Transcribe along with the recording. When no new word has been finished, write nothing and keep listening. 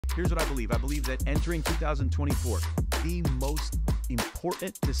Here's what I believe. I believe that entering 2024, the most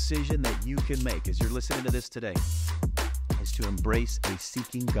important decision that you can make as you're listening to this today is to embrace a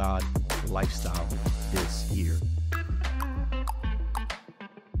seeking God lifestyle this year.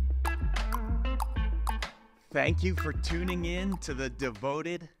 Thank you for tuning in to the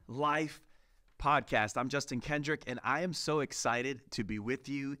Devoted Life podcast. I'm Justin Kendrick, and I am so excited to be with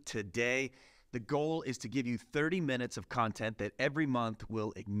you today. The goal is to give you 30 minutes of content that every month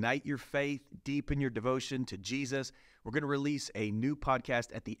will ignite your faith, deepen your devotion to Jesus. We're going to release a new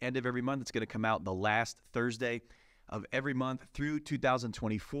podcast at the end of every month. It's going to come out the last Thursday of every month through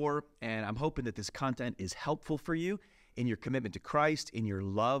 2024, and I'm hoping that this content is helpful for you in your commitment to Christ, in your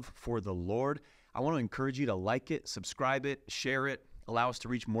love for the Lord. I want to encourage you to like it, subscribe it, share it, allow us to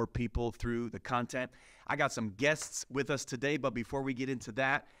reach more people through the content. I got some guests with us today, but before we get into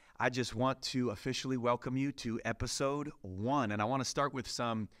that, I just want to officially welcome you to episode 1. And I want to start with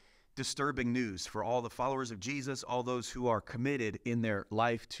some disturbing news for all the followers of Jesus, all those who are committed in their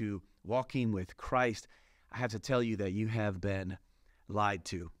life to walking with Christ. I have to tell you that you have been lied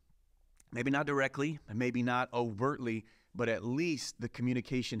to. Maybe not directly, and maybe not overtly, but at least the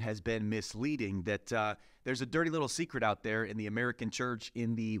communication has been misleading, that there's a dirty little secret out there in the American church,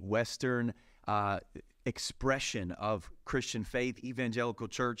 in the Western expression of Christian faith, evangelical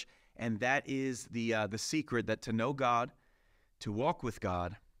church, and that is the secret that to know God, to walk with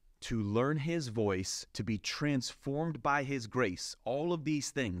God, to learn His voice, to be transformed by His grace, all of these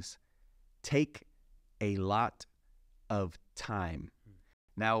things take a lot of time.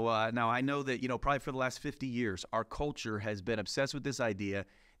 Now I know that, probably for the last 50 years, our culture has been obsessed with this idea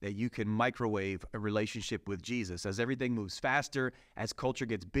that you can microwave a relationship with Jesus. As everything moves faster, as culture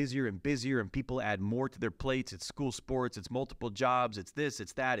gets busier and busier, and people add more to their plates, it's school sports, it's multiple jobs, it's this,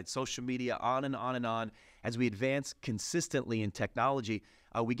 it's that, it's social media, on and on and on. As we advance consistently in technology,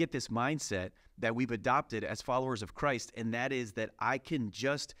 we get this mindset that we've adopted as followers of Christ, and that is that I can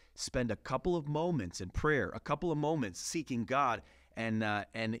just spend a couple of moments in prayer, a couple of moments seeking God, and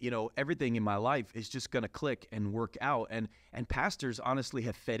everything in my life is just going to click and work out. And pastors honestly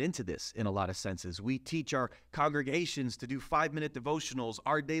have fed into this in a lot of senses. We teach our congregations to do 5-minute devotionals,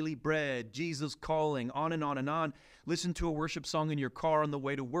 Our Daily Bread, Jesus Calling, on and on and on. Listen to a worship song in your car on the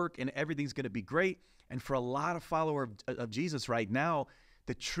way to work, and everything's going to be great. And for a lot of followers of Jesus right now,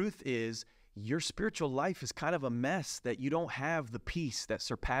 the truth is your spiritual life is kind of a mess, that you don't have the peace that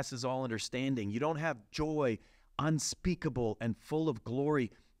surpasses all understanding. You don't have joy, unspeakable and full of glory.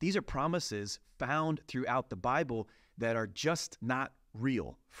 These are promises found throughout the Bible that are just not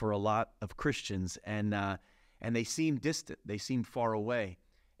real for a lot of Christians, and they seem distant, they seem far away.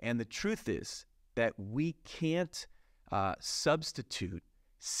 And the truth is that we can't substitute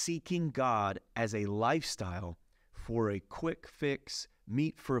seeking God as a lifestyle for a quick fix,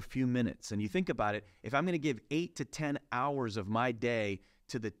 meet for a few minutes. And you think about it, if I'm going to give 8 to 10 hours of my day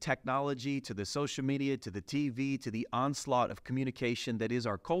to the technology, to the social media, to the TV, to the onslaught of communication that is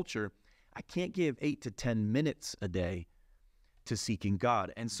our culture, I can't give 8 to 10 minutes a day to seeking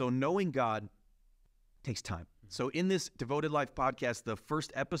God. And so knowing God takes time. So in this Devoted Life podcast, the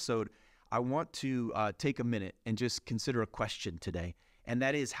first episode, I want to take a minute and just consider a question today. And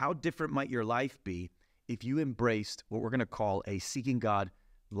that is, how different might your life be if you embraced what we're going to call a seeking God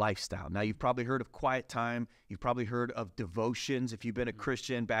lifestyle? Now, you've probably heard of quiet time. You've probably heard of devotions. If you've been a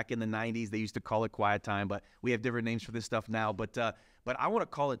Christian back in the 90s, they used to call it quiet time, but we have different names for this stuff now. But I want to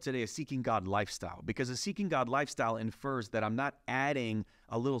call it today a seeking God lifestyle, because a seeking God lifestyle infers that I'm not adding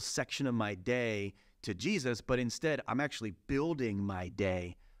a little section of my day to Jesus, but instead I'm actually building my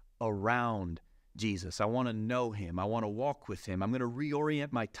day around Jesus. I want to know Him. I want to walk with Him. I'm going to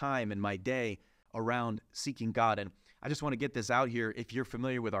reorient my time and my day around seeking God. And I just want to get this out here. If you're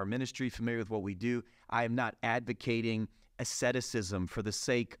familiar with our ministry, familiar with what we do, I am not advocating asceticism for the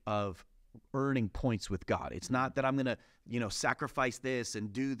sake of earning points with God. It's not that I'm going to, sacrifice this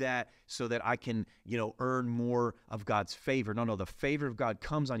and do that so that I can, earn more of God's favor. No, the favor of God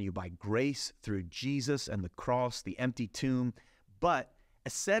comes on you by grace through Jesus and the cross, the empty tomb. But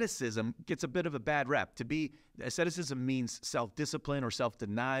asceticism gets a bit of a bad rep. Asceticism means self-discipline or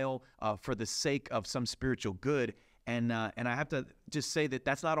self-denial for the sake of some spiritual good. And I have to just say that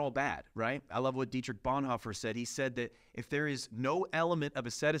that's not all bad, right? I love what Dietrich Bonhoeffer said. He said that if there is no element of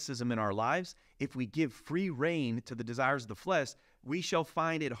asceticism in our lives, if we give free rein to the desires of the flesh, we shall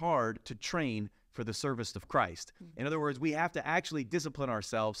find it hard to train for the service of Christ. In other words, we have to actually discipline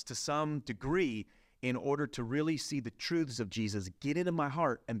ourselves to some degree in order to really see the truths of Jesus get into my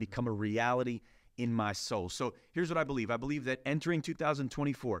heart and become a reality in my soul. So here's what I believe. I believe that entering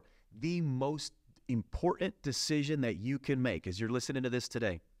 2024, the most important decision that you can make as you're listening to this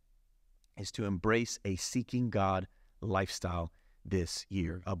today is to embrace a seeking God lifestyle this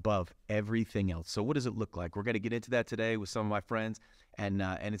year above everything else. So what does it look like? We're going to get into that today with some of my friends, and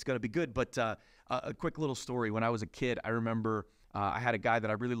it's going to be good. But a quick little story. When I was a kid, I remember I had a guy that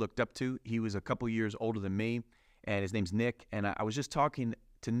I really looked up to. He was a couple years older than me, and his name's Nick. And I was just talking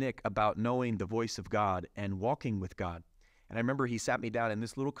to Nick about knowing the voice of God and walking with God. And I remember he sat me down, and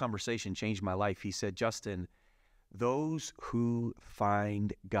this little conversation changed my life. He said, Justin, those who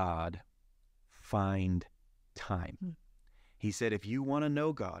find God find time. He said, if you want to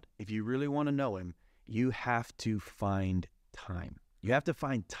know God, if you really want to know him, you have to find time. You have to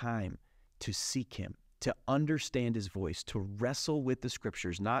find time to seek him, to understand his voice, to wrestle with the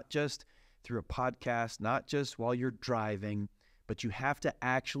scriptures, not just through a podcast, not just while you're driving, but you have to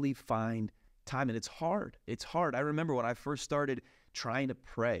actually find time. And it's hard. It's hard. I remember when I first started trying to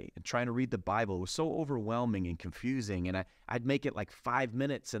pray and trying to read the Bible, it was so overwhelming and confusing. And I'd make it like 5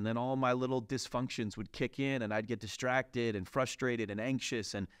 minutes, and then all my little dysfunctions would kick in, and I'd get distracted and frustrated and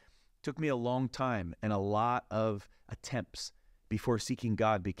anxious. And it took me a long time and a lot of attempts before seeking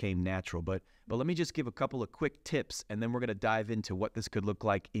God became natural. But let me just give a couple of quick tips, and then we're going to dive into what this could look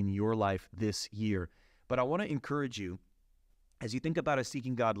like in your life this year. But I want to encourage you, as you think about a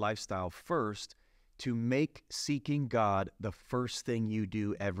seeking God lifestyle, first, to make seeking God the first thing you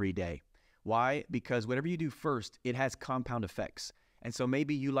do every day. Why? Because whatever you do first, it has compound effects. And so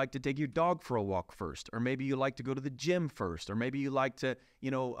maybe you like to take your dog for a walk first, or maybe you like to go to the gym first, or maybe you like to,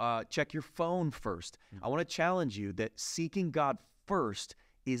 check your phone first. I want to challenge you that seeking God first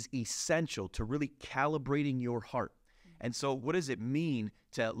is essential to really calibrating your heart. And so what does it mean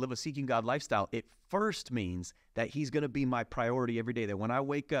to live a seeking God lifestyle? It first means that he's going to be my priority every day, that when I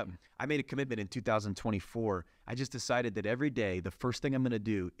wake up, I made a commitment in 2024. I just decided that every day, the first thing I'm going to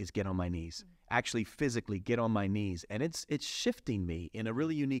do is get on my knees, actually physically get on my knees. And it's shifting me in a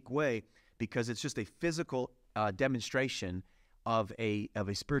really unique way, because it's just a physical demonstration of a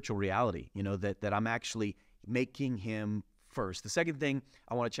spiritual reality, that I'm actually making him first. The second thing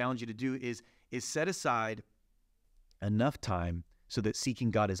I want to challenge you to do is set aside enough time so that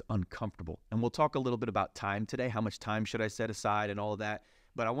seeking God is uncomfortable. And we'll talk a little bit about time today. How much time should I set aside and all of that?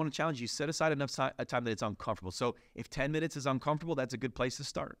 But I want to challenge you, set aside enough time that it's uncomfortable. So if 10 minutes is uncomfortable, that's a good place to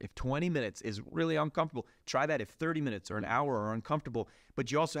start. If 20 minutes is really uncomfortable, try that. If 30 minutes or an hour are uncomfortable,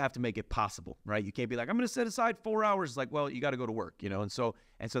 but you also have to make it possible, right? You can't be like, I'm going to set aside 4 hours. It's like, well, you got to go to work, and so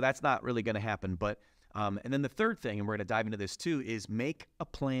that's not really going to happen. But and then the third thing, and we're going to dive into this too, is make a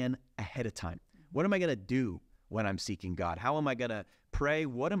plan ahead of time. What am I going to do when I'm seeking God? How am I going to pray?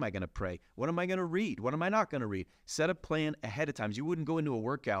 What am I going to pray? What am I going to read? What am I not going to read? Set a plan ahead of time. You wouldn't go into a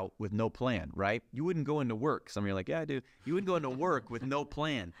workout with no plan, right? You wouldn't go into work. Some of you are like, yeah, I do. You wouldn't go into work with no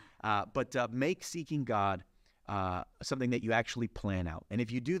plan. But make seeking God something that you actually plan out. And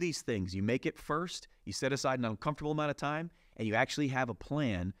if you do these things, you make it first, you set aside an uncomfortable amount of time, and you actually have a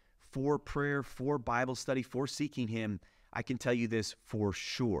plan for prayer, for Bible study, for seeking him, I can tell you this for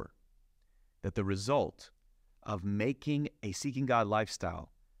sure, that the result of making a seeking God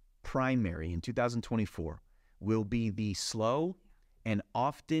lifestyle primary in 2024 will be the slow and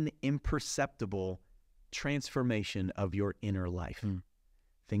often imperceptible transformation of your inner life.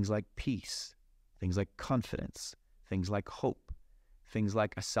 Things like peace, things like confidence, things like hope, things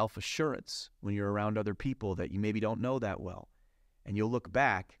like a self-assurance when you're around other people that you maybe don't know that well. And you'll look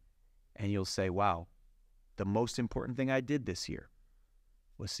back and you'll say, wow, the most important thing I did this year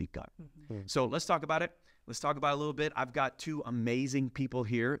was seek God. So let's talk about it. Let's talk about it a little bit. I've got two amazing people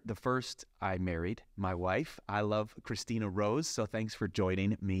here. The first, I married my wife. I love Christina Rose, so thanks for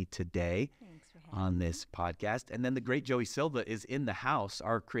joining me today on this podcast. And then the great Joey Silva is in the house,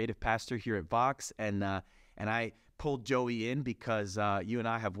 our creative pastor here at Vox. And I pulled Joey in because you and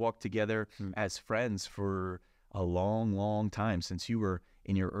I have walked together as friends for a long, long time, since you were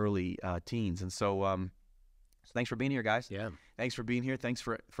in your early teens. And so thanks for being here, guys. Yeah. Thanks for being here. Thanks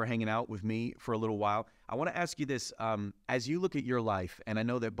for hanging out with me for a little while. I want to ask you this. As you look at your life, and I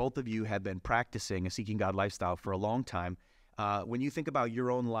know that both of you have been practicing a seeking God lifestyle for a long time, when you think about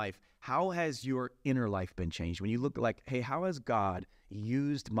your own life, how has your inner life been changed? When you look like, hey, how has God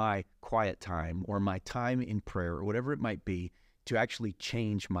used my quiet time or my time in prayer or whatever it might be to actually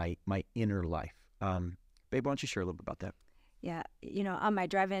change my inner life? Babe, why don't you share a little bit about that? Yeah. On my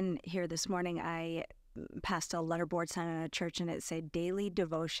drive-in here this morning, I passed a letterboard sign in a church, and it said, daily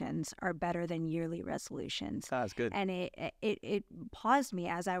devotions are better than yearly resolutions. That's good. And it paused me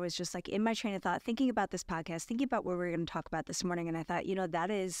as I was just like in my train of thought, thinking about this podcast, thinking about what we were going to talk about this morning. And I thought,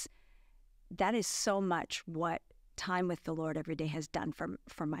 that is so much what time with the Lord every day has done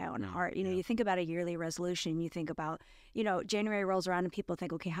for my own heart. You know, you think about a yearly resolution, you think about, you know, January rolls around and people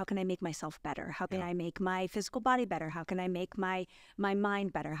think, okay, how can I make myself better? How can I make my physical body better? How can I make my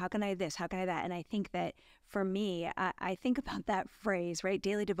mind better? How can I this? How can I that? And I think that for me, I think about that phrase, right?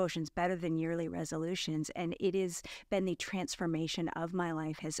 Daily devotions better than yearly resolutions. And it has been the transformation of my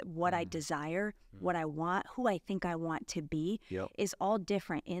life, has what I desire, what I want, who I think I want to be is all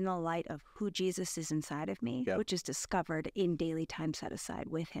different in the light of who Jesus is inside of me, which is discovered in daily time set aside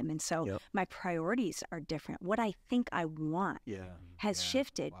with him. And so my priorities are different. What I think I want has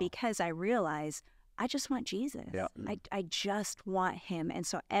shifted because I realize I just want Jesus. I just want him. And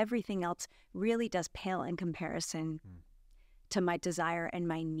so everything else really does pale in comparison to my desire and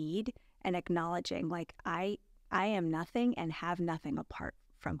my need, and acknowledging like I am nothing and have nothing apart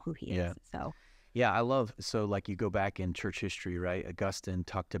from who he is. So I love, so like you go back in church history, right? Augustine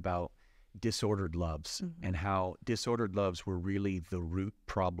talked about disordered loves and how disordered loves were really the root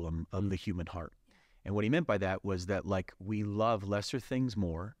problem of the human heart. And what he meant by that was that like we love lesser things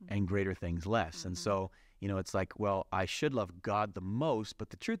more and greater things less. And so, you know, it's like, well, I should love God the most, but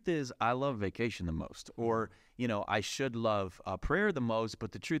the truth is I love vacation the most. Or, you know, I should love prayer the most,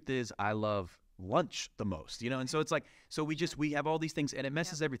 but the truth is I love lunch the most, you know? And so it's like, so we have all these things and it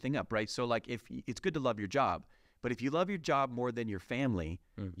messes everything up, right? So like if it's good to love your job, but if you love your job more than your family,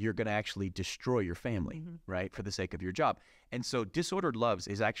 you're going to actually destroy your family, right? For the sake of your job. And so disordered loves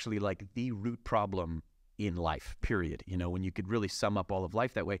is actually like the root problem in life, period. You know, when you could really sum up all of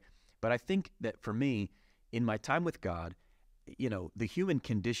life that way. But I think that for me, in my time with God, you know, the human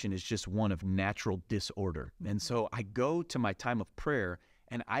condition is just one of natural disorder. And so I go to my time of prayer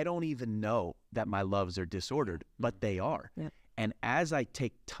and I don't even know that my loves are disordered, but they are. And as I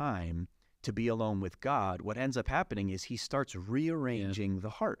take time to be alone with God, what ends up happening is he starts rearranging the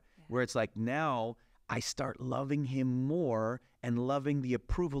heart, where it's like now I start loving him more and loving the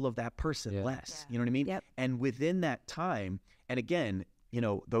approval of that person less. You know what I mean? And within that time, and again, you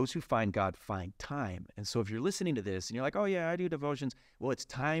know, those who find God find time. And so if you're listening to this and you're like, oh yeah, I do devotions. Well, it's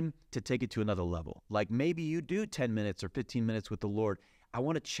time to take it to another level. Like maybe you do 10 minutes or 15 minutes with the Lord. I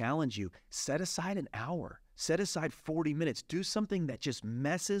want to challenge you, set aside an hour. Set aside 40 minutes. Do something that just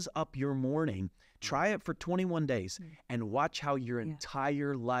messes up your morning. Try it for 21 days and watch how your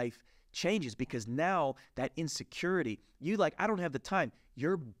entire life changes, because now that insecurity, you like, I don't have the time.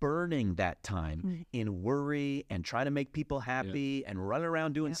 You're burning that time in worry and trying to make people happy and running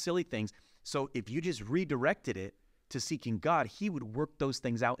around doing silly things. So if you just redirected it to seeking God, he would work those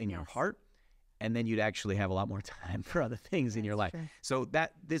things out in your heart. And then you'd actually have a lot more time for other things in your life. So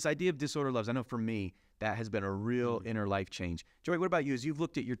this idea of disordered loves, I know for me, that has been a real inner life change. Joey, what about you? As you've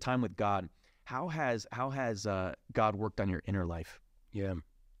looked at your time with God, how has God worked on your inner life? Yeah,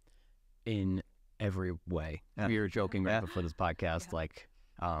 in every way. We were joking right before this podcast, like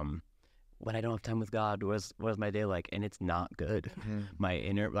when I don't have time with God, what is my day like? And it's not good. My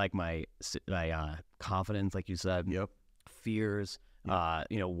inner, like my confidence, like you said, fears,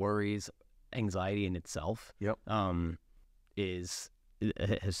 you know, worries, anxiety in itself, has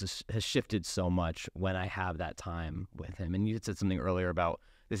shifted so much when I have that time with him. And you said something earlier about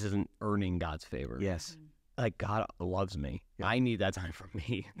this isn't earning God's favor. Yes. Like God loves me. I need that time for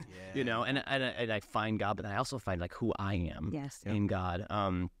me, you know, and I find God, but then I also find like who I am in God.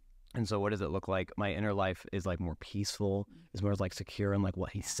 And so what does it look like? My inner life is like more peaceful, is more like secure in like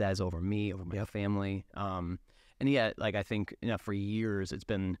what he says over me, over my family. And yet, like, I think, you know, for years it's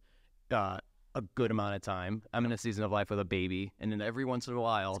been, a good amount of time. I'm in a season of life with a baby, and then every once in a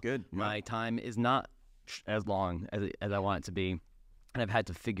while, my time is not as long as I want it to be. And I've had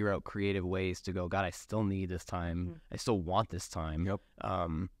to figure out creative ways to go, God, I still need this time. I still want this time.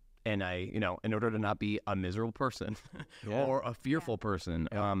 And I, you know, in order to not be a miserable person or a fearful person,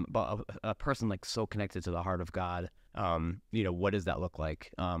 but a person like so connected to the heart of God, you know, what does that look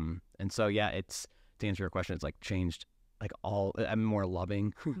like? And so, it's, to answer your question, it's like changed. Like I'm more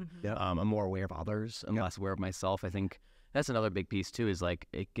loving. I'm more aware of others and less aware of myself. I think that's another big piece too, is like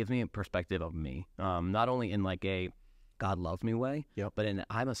it gives me a perspective of me, not only in like a God loves me way, but in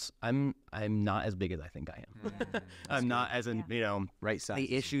I'm not as big as I think I am. I'm not as in, you know, right size.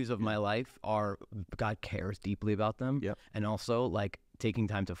 The issues of my life are God cares deeply about them, and also like taking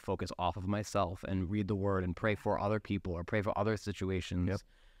time to focus off of myself and read the Word and pray for other people or pray for other situations.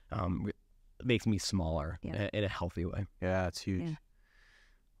 Makes me smaller in a healthy way. Yeah, it's huge.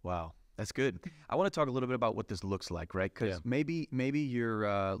 Wow, that's good. I want to talk a little bit about what this looks like, right? Because maybe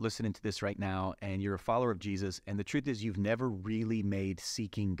you're listening to this right now and you're a follower of Jesus, and the truth is you've never really made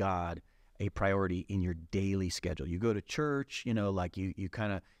seeking God a priority in your daily schedule. You go to church, you know, like you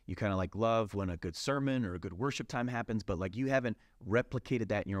kind of like love when a good sermon or a good worship time happens, but like you haven't replicated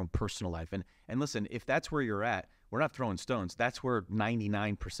that in your own personal life. And listen, if that's where you're at, we're not throwing stones. That's where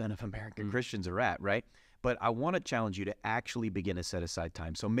 99% of American Christians are at, right? But I want to challenge you to actually begin to set aside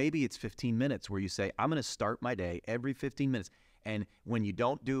time. So maybe it's 15 minutes where you say, I'm going to start my day every 15 minutes. And when you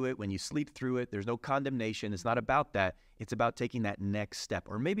don't do it, when you sleep through it, there's no condemnation. It's not about that. It's about taking that next step.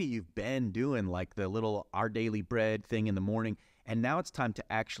 Or maybe you've been doing like the little Our Daily Bread thing in the morning, and now it's time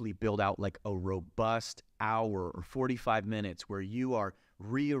to actually build out like a robust hour or 45 minutes where you are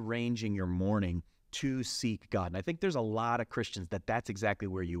rearranging your morning to seek God. And I think there's a lot of Christians that's exactly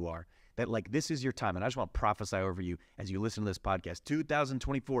where you are. That like this is your time. And I just want to prophesy over you as you listen to this podcast.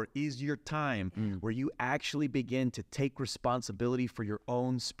 2024 is your time where you actually begin to take responsibility for your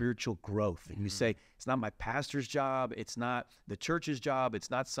own spiritual growth. And you say, it's not my pastor's job. It's not the church's job. It's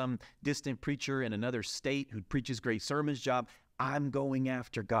not some distant preacher in another state who preaches great sermons job. I'm going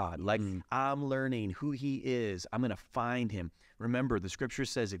after God. Like I'm learning who he is. I'm going to find him. Remember, the scripture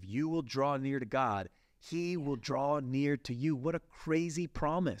says, if you will draw near to God, he will draw near to you. What a crazy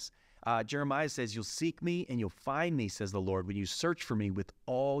promise. Jeremiah says, you'll seek me and you'll find me, says the Lord, when you search for me with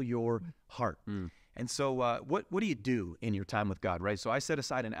all your heart. And so what do you do in your time with God, right? So I set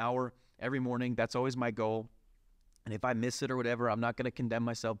aside an hour every morning. That's always my goal. And if I miss it or whatever, I'm not going to condemn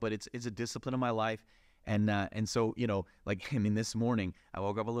myself, but it's a discipline of my life. And so, you know, like, I mean, this morning I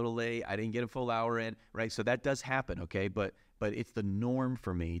woke up a little late. I didn't get a full hour in, right? So that does happen, okay? But it's the norm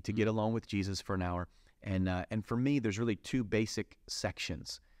for me to get alone with Jesus for an hour. And for me, there's really two basic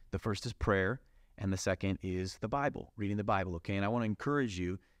sections. The first is prayer, and the second is the Bible, reading the Bible, okay? And I want to encourage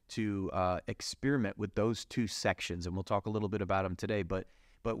you to experiment with those two sections, and we'll talk a little bit about them today. But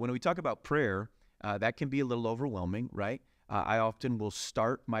when we talk about prayer, that can be a little overwhelming, right? I often will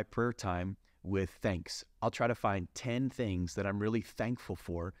start my prayer time with thanks. I'll try to find 10 things that I'm really thankful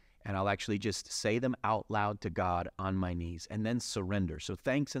for, and I'll actually just say them out loud to God on my knees, and then surrender. So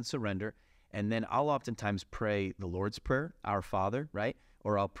thanks and surrender, and then I'll oftentimes pray the Lord's Prayer, Our Father, right?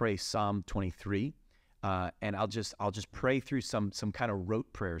 Or I'll pray Psalm 23, and I'll just pray through some kind of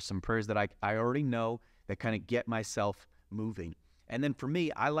rote prayers, some prayers that I already know that kind of get myself moving. And then for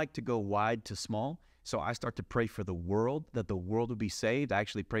me, I like to go wide to small. So I start to pray for the world, that the world would be saved. I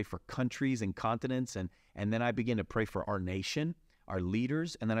actually pray for countries and continents, and then I begin to pray for our nation, our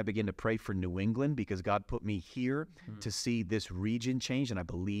leaders, and then I begin to pray for New England because God put me here to see this region change, and I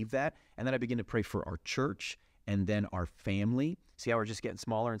believe that. And then I begin to pray for our church and then our family. See how we're just getting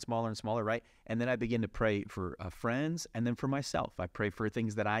smaller and smaller and smaller, right? And then I begin to pray for friends, and then for myself. I pray for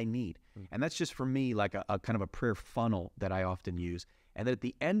things that I need. And that's just for me like a kind of a prayer funnel that I often use. And then at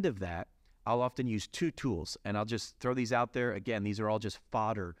the end of that, I'll often use two tools, and I'll just throw these out there. Again, these are all just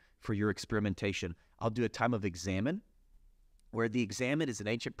fodder for your experimentation. I'll do a time of examine, where the examine is an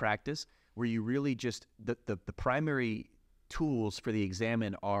ancient practice where you really just, the primary tools for the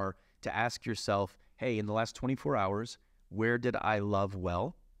examine are to ask yourself, hey, in the last 24 hours, where did I love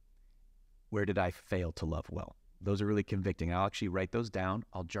well? Where did I fail to love well? Those are really convicting. I'll actually write those down.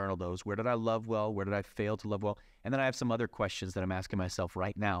 I'll journal those. Where did I love well? Where did I fail to love well? And then I have some other questions that I'm asking myself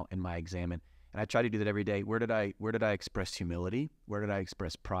right now in my examine. And I try to do that every day. Where did I express humility? Where did I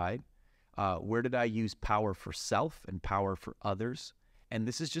express pride? Where did I use power for self and power for others? And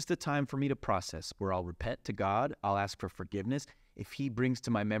this is just a time for me to process, where I'll repent to God. I'll ask for forgiveness. If he brings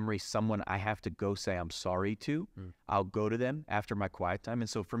to my memory someone I have to go say I'm sorry to, I'll go to them after my quiet time. And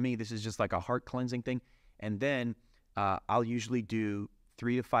so for me, this is just like a heart cleansing thing. And then I'll usually do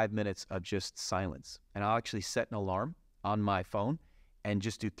 3 to 5 minutes of just silence. And I'll actually set an alarm on my phone and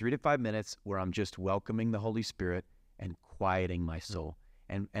just do 3 to 5 minutes where I'm just welcoming the Holy Spirit and quieting my soul.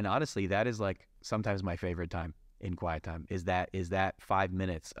 And honestly, that is like sometimes my favorite time in quiet time is that 5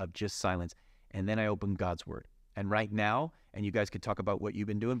 minutes of just silence. And then I open God's word. And right now, and you guys could talk about what you've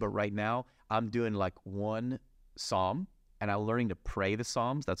been doing, but right now I'm doing like one psalm, and I'm learning to pray the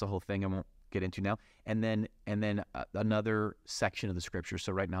psalms. That's a whole thing I won't get into now. And then another section of the scripture.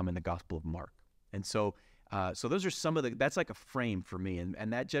 So right now I'm in the Gospel of Mark. And so those are some of that's like a frame for me.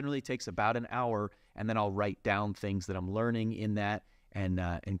 And that generally takes about an hour. And then I'll write down things that I'm learning in that and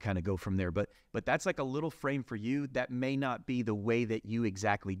kind of go from there. But that's like a little frame for you. That may not be the way that you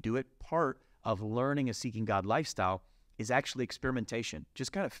exactly do it. Part of learning a Seeking God lifestyle is actually experimentation,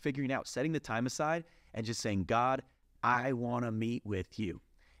 just kind of figuring out, setting the time aside and just saying, God, I want to meet with you.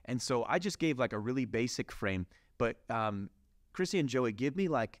 And so I just gave like a really basic frame, but Chrissy and Joey, give me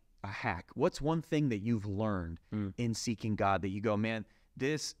like a hack. What's one thing that you've learned in seeking God that you go, man,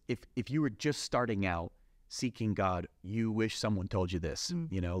 this, if you were just starting out, seeking God, you wish someone told you this,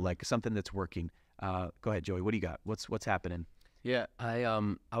 you know, like something that's working. Go ahead, Joey. What do you got? What's happening? Yeah, I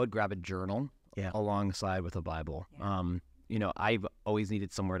would grab a journal alongside with a Bible. Yeah. You know, I've always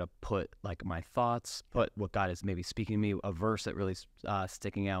needed somewhere to put like my thoughts, put what God is maybe speaking to me, a verse that really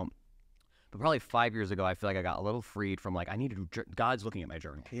sticking out. But probably 5 years ago, I feel like I got a little freed from like, God's looking at my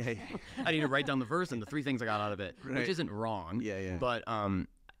journal. Yeah. I need to write down the verse and the 3 things I got out of it, which isn't wrong. Yeah. But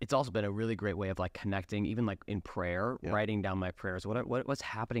it's also been a really great way of like connecting, even like in prayer, writing down my prayers. What's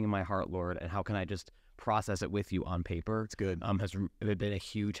happening in my heart, Lord, and how can I just process it with you on paper? It's good. Has been a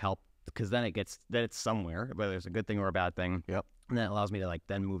huge help, because then it's somewhere, whether it's a good thing or a bad thing. Yep. And that allows me to like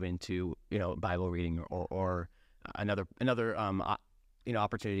then move into, you know, Bible reading or another you know,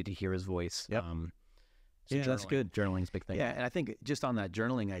 opportunity to hear his voice. Yep. Yeah, that's good. Journaling is a big thing. Yeah, and I think just on that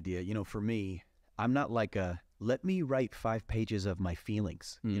journaling idea, you know, for me, I'm not like let me write 5 pages of my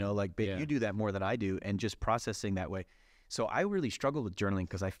feelings. You know, like you do that more than I do, and just processing that way. So I really struggled with journaling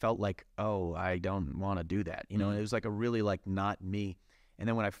because I felt like, oh, I don't want to do that. You know, and it was like a really like not me. And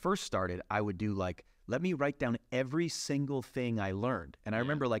then when I first started, I would do like, let me write down every single thing I learned. And I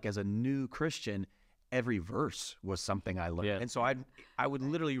remember like as a new Christian, every verse was something I learned. Yeah. And so I would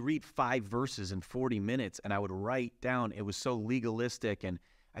literally read 5 verses in 40 minutes, and I would write down. It was so legalistic. And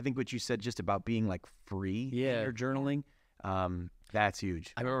I think what you said just about being like free in your journaling, that's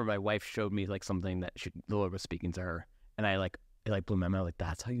huge. I remember my wife showed me like something that the Lord was speaking to her, and it blew my mind. Like,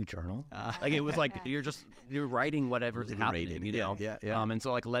 that's how you journal? Like, it was like you're writing whatever's happening, you know? Yeah. And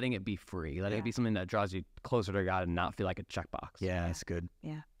so like letting it be free, letting it be something that draws you closer to God and not feel like a checkbox. Yeah, that's good.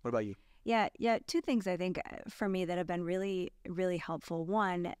 Yeah. What about you? Yeah. 2 things I think for me that have been really, really helpful.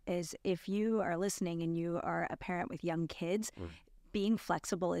 One is, if you are listening and you are a parent with young kids, being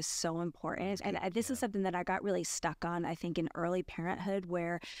flexible is so important. And this is something that I got really stuck on, I think, in early parenthood,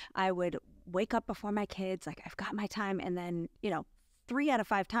 where I would wake up before my kids, like, I've got my time. And then, you know, 3 out of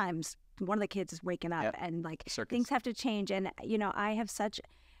 5 times, one of the kids is waking up and like things have to change. And, you know, I have such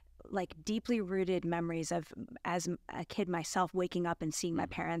like deeply rooted memories of, as a kid myself, waking up and seeing my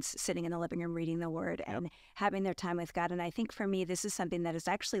parents sitting in the living room reading the Word and having their time with God. And I think for me, this is something that has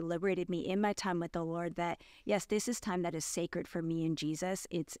actually liberated me in my time with the Lord, that yes, this is time that is sacred for me and Jesus.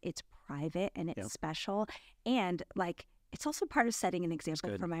 It's private and it's special, and like, it's also part of setting an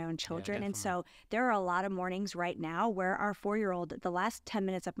example for my own children. And so there are a lot of mornings right now where our 4-year-old, the last 10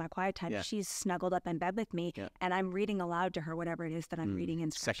 minutes of my quiet time, she's snuggled up in bed with me, and I'm reading aloud to her whatever it is that I'm reading in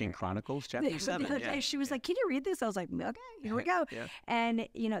Scripture. 2 Chronicles chapter 7. The other day she was like, "Can you read this?" I was like, "Okay, here we go." And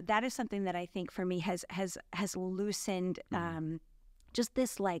you know, that is something that I think for me has loosened just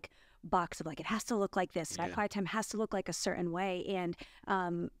this like box of like, it has to look like this. That quiet time has to look like a certain way. And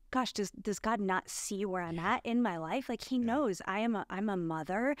gosh, does God not see where I'm at in my life? Like, He knows I'm a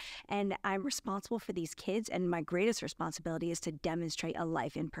mother, and I'm responsible for these kids. And my greatest responsibility is to demonstrate a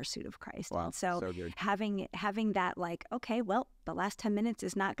life in pursuit of Christ. Wow, and so good. having that, like, okay, well, the last 10 minutes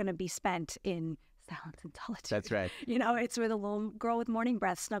is not going to be spent in silence and solitude. That's right. You know, it's with a little girl with morning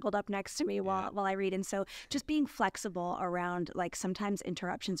breath snuggled up next to me while I read. And so just being flexible around, like, sometimes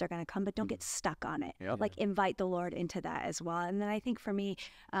interruptions are going to come, but don't get stuck on it. Like, invite the Lord into that as well. And then I think for me,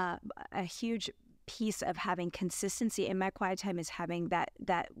 a huge piece of having consistency in my quiet time is having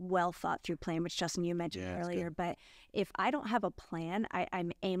that well thought through plan, which Justin, you mentioned earlier. But if I don't have a plan,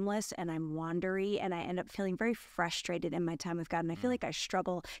 I'm aimless and I'm wandery, and I end up feeling very frustrated in my time with God. And I feel like I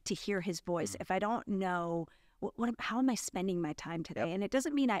struggle to hear His voice if I don't know how am I spending my time today. And it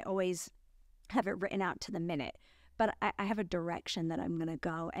doesn't mean I always have it written out to the minute, but I have a direction that I'm going to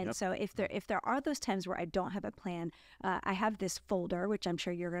go. And so if there are those times where I don't have a plan, I have this folder, which I'm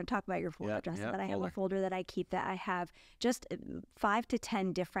sure you're going to talk about your folder, Justin, but I have a folder that I keep that I have just 5 to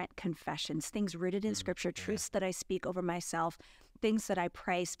 10 different confessions, things rooted in Scripture, truths that I speak over myself, things that I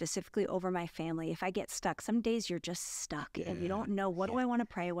pray specifically over my family. If I get stuck, some days you're just stuck and you don't know, what do I want to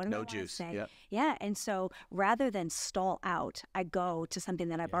pray? What do I want to say? Yeah. And so rather than stall out, I go to something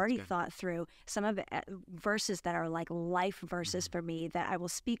that I've already thought through, some of it, verses that are like life verses for me that I will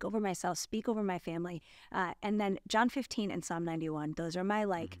speak over myself, speak over my family. And then John 15 and Psalm 91, those are my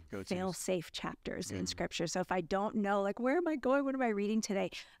like fail-safe chapters in Scripture. So if I don't know, like, where am I going? What am I reading today?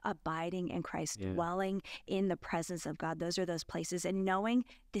 Abiding in Christ, dwelling in the presence of God. Those are those places. And knowing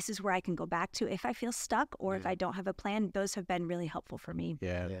this is where I can go back to if I feel stuck or if I don't have a plan. Those have been really helpful for me.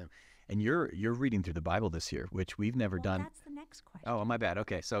 Yeah. And you're reading through the Bible this year, which we've never done. That's the next question. Oh, my bad.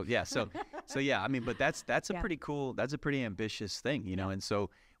 Okay. So yeah, I mean, but that's a pretty cool, that's a pretty ambitious thing, you know? And so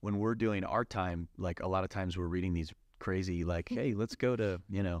when we're doing our time, like a lot of times we're reading these crazy, like, hey, let's go to,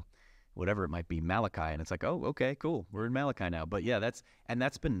 you know, whatever it might be, Malachi, and it's like, oh, okay, cool, we're in Malachi now. But yeah, that's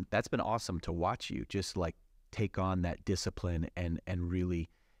been awesome to watch you just like take on that discipline and really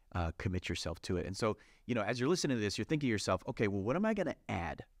commit yourself to it. And so, as you're listening to this, you're thinking to yourself, okay, well, what am I going to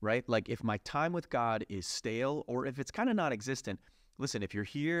add, right? Like if my time with God is stale or if it's kind of non-existent, listen, if you're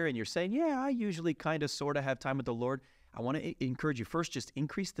here and you're saying, yeah, I usually kind of sort of have time with the Lord, I want to encourage you first, just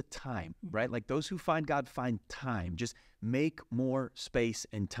increase the time, right? Like those who find God find time. Just make more space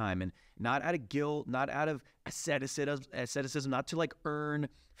and time, and not out of guilt, not out of asceticism, not to like earn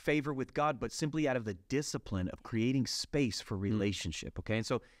favor with God, but simply out of the discipline of creating space for relationship. Okay. And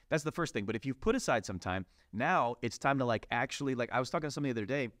so that's the first thing. But if you've put aside some time, now it's time to like actually, like I was talking to somebody the other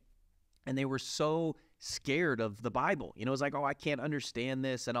day and they were so scared of the Bible. It's like, oh, I can't understand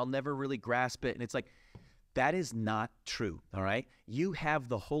this and I'll never really grasp it. And it's like, that is not true, all right? You have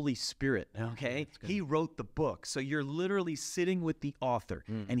the Holy Spirit, okay? He wrote the book. So you're literally sitting with the author,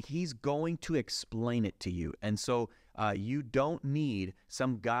 and he's going to explain it to you. And so you don't need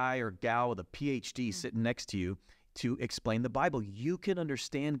some guy or gal with a PhD sitting next to you to explain the Bible. You can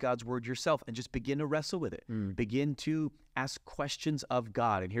understand God's word yourself and just begin to wrestle with it. Begin to ask questions of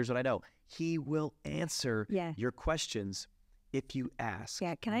God. And here's what I know. He will answer your questions if you ask.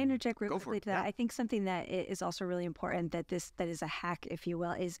 Yeah, can I interject real quickly to that? I think something that is also really important that is a hack, if you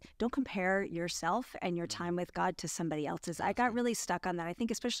will, is don't compare yourself and your time with God to somebody else's. I got really stuck on that. I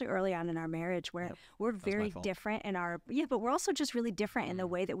think especially early on in our marriage where we're very different in our, but we're also just really different in the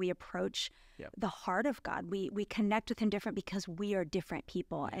way that we approach the heart of God. We connect with him different because we are different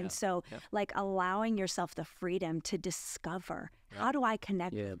people. And so like allowing yourself the freedom to discover, how do I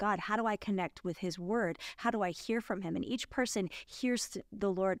connect with God? How do I connect with his word? How do I hear from him? And each person hears the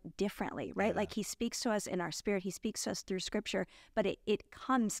Lord differently, right? Like he speaks to us in our spirit. He speaks to us through scripture, but it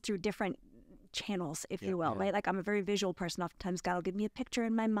comes through different channels, if you will, right? Like I'm a very visual person. Oftentimes God will give me a picture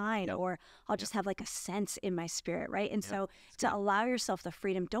in my mind or I'll just have like a sense in my spirit, right? And so to allow yourself the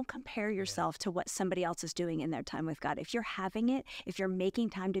freedom, don't compare yourself to what somebody else is doing in their time with God. If you're having it, if you're making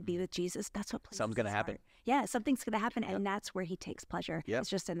time to be with Jesus, that's what something's going to happen. Yeah, something's going to happen, and that's where he takes pleasure.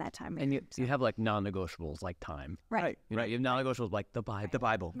 It's just in that time. And you have like non-negotiables like time. Right. You have non-negotiables like the Bible. The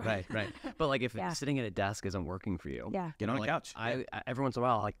Bible. Right. But like if sitting at a desk isn't working for you, get on the couch. I every once in a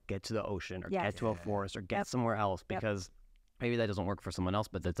while, like get to the ocean or get to a forest or get somewhere else because maybe that doesn't work for someone else,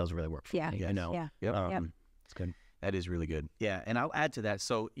 but that does really work for me. It's good. That is really good. Yeah, and I'll add to that.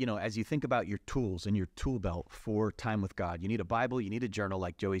 So, as you think about your tools and your tool belt for time with God, you need a Bible, you need a journal,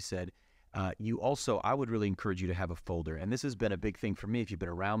 like Joey said. You also, I would really encourage you to have a folder. And this has been a big thing for me. If you've been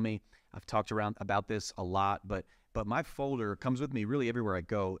around me, I've talked about this a lot, but my folder comes with me really everywhere I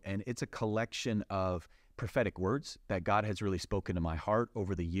go. And it's a collection of prophetic words that God has really spoken to my heart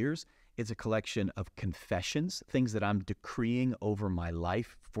over the years. It's a collection of confessions, things that I'm decreeing over my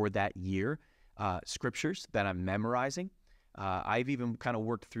life for that year, scriptures that I'm memorizing. I've even kind of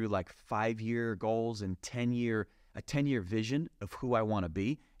worked through like 5-year goals and a 10-year vision of who I want to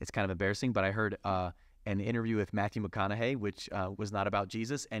be. It's kind of embarrassing, but I heard an interview with Matthew McConaughey, which was not about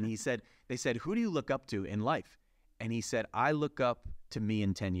Jesus. And they said, who do you look up to in life? And he said, I look up to me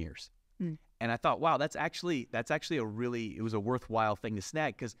in 10 years. And I thought, wow, that's actually it was a worthwhile thing to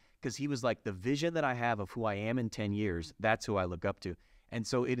snag because he was like, the vision that I have of who I am in 10 years, that's who I look up to. And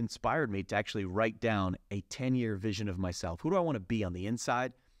so it inspired me to actually write down a 10-year vision of myself. Who do I want to be on the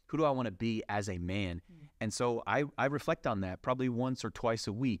inside? Who do I want to be as a man? And so I reflect on that probably once or twice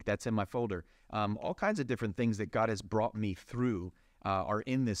a week. That's in my folder. All kinds of different things that God has brought me through are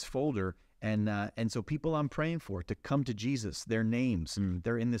in this folder. And so people I'm praying for to come to Jesus, their names,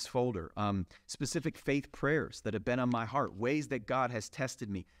 they're in this folder. Specific faith prayers that have been on my heart, ways that God has tested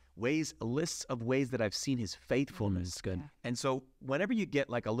me, lists of ways that I've seen his faithfulness. Good. Yeah. And so whenever you get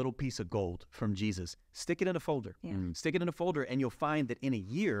like a little piece of gold from Jesus, stick it in a folder. Stick it in a folder, and you'll find that in a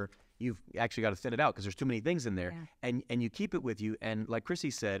year, you've actually got to thin it out because there's too many things in there. And you keep it with you. And like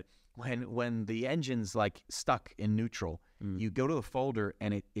Chrissy said, when the engine's like stuck in neutral, you go to the folder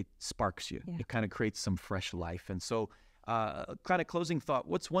and it sparks you. It kind of creates some fresh life. And so kind of closing thought,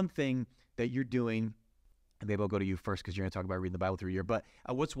 what's one thing that you're doing? And maybe I'll go to you first because you're going to talk about reading the Bible through a year. But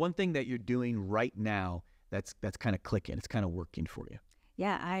what's one thing that you're doing right now that's kind of clicking? It's kind of working for you.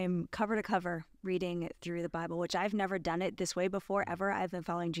 Yeah, I'm cover to cover reading through the Bible, which I've never done it this way before, ever. I've been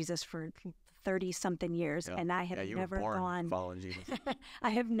following Jesus for 30-something years, and I have never gone following Jesus. I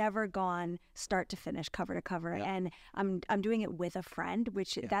have never gone start to finish, cover to cover, and I'm doing it with a friend,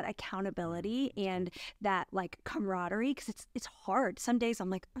 which that accountability and that like camaraderie, because it's hard. Some days I'm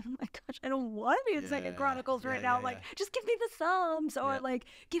like, oh my gosh, I don't want to be in Second Chronicles right now. Like, just give me the Psalms, or like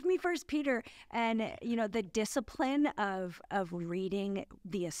give me First Peter. And you know, the discipline of reading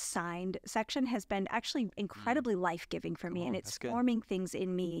the assigned section has been actually incredibly life-giving for me, and it's forming things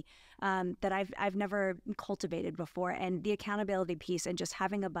in me that I've never cultivated before. And the accountability piece and just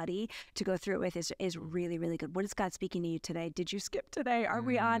having a buddy to go through it with is really, really good. What is God speaking to you today? Did you skip today? Are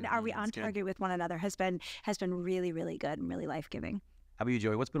we on target with one another? Has been really, really good and really life-giving. How about you,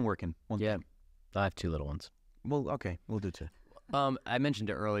 Joey? What's been working? I have 2 little ones. Well, okay, we'll do 2. I mentioned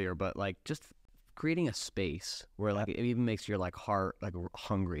it earlier, but like just creating a space where like it even makes your like heart like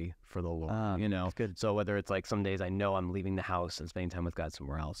hungry for the Lord, you know. That's good. So whether it's like some days I know I'm leaving the house and spending time with God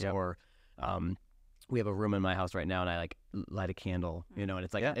somewhere else, or we have a room in my house right now and I like light a candle, you know, and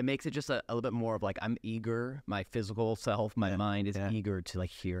it's like it makes it just a little bit more of like I'm eager, my physical self, my mind is eager to like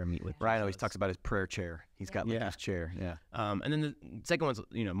hear and meet with Ryan always talks about his prayer chair. He's got like his chair. And then the second one's,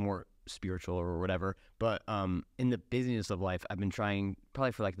 you know, more spiritual or whatever, but in the busyness of life, I've been trying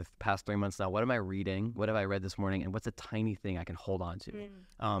probably for like the past 3 months now, what am I reading, what have I read this morning, and what's a tiny thing I can hold on to.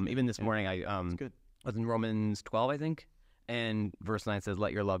 Even this morning I was in Romans 12, I think, and verse 9 says,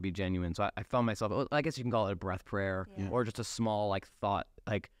 let your love be genuine. So I found myself, I guess you can call it a breath prayer, or just a small like thought,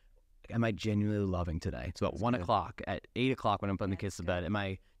 like, am I genuinely loving today? It's about 1 o'clock, at 8 o'clock when I'm putting the kids to bed, am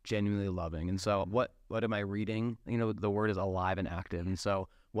I genuinely loving? And so what am I reading? You know, the word is alive and active, and so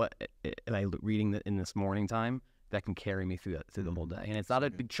what am I reading in this morning time that can carry me through the whole day? And it's not a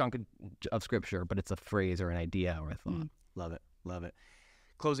big chunk of scripture, but it's a phrase or an idea or a thought. Love it. Love it.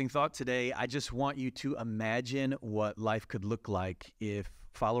 Closing thought today, I just want you to imagine what life could look like if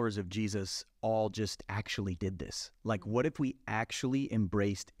followers of Jesus all just actually did this. Like, what if we actually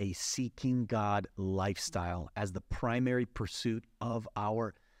embraced a seeking God lifestyle as the primary pursuit of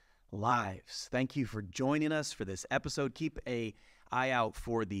our lives? Thank you for joining us for this episode. Keep an eye out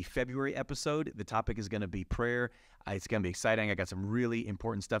for the February episode. The topic is going to be prayer. It's going to be exciting. I got some really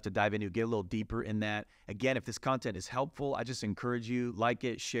important stuff to dive into, get a little deeper in that. Again, if this content is helpful, I just encourage you, like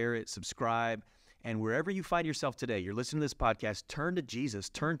it, share it, subscribe. And wherever you find yourself today, you're listening to this podcast, turn to Jesus,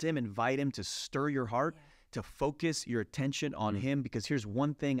 turn to him, invite him to stir your heart, to focus your attention on him. Because here's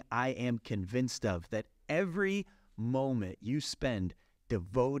one thing I am convinced of, that every moment you spend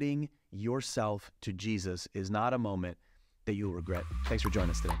devoting yourself to Jesus is not a moment that you'll regret. Thanks for joining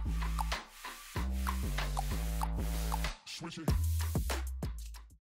us today.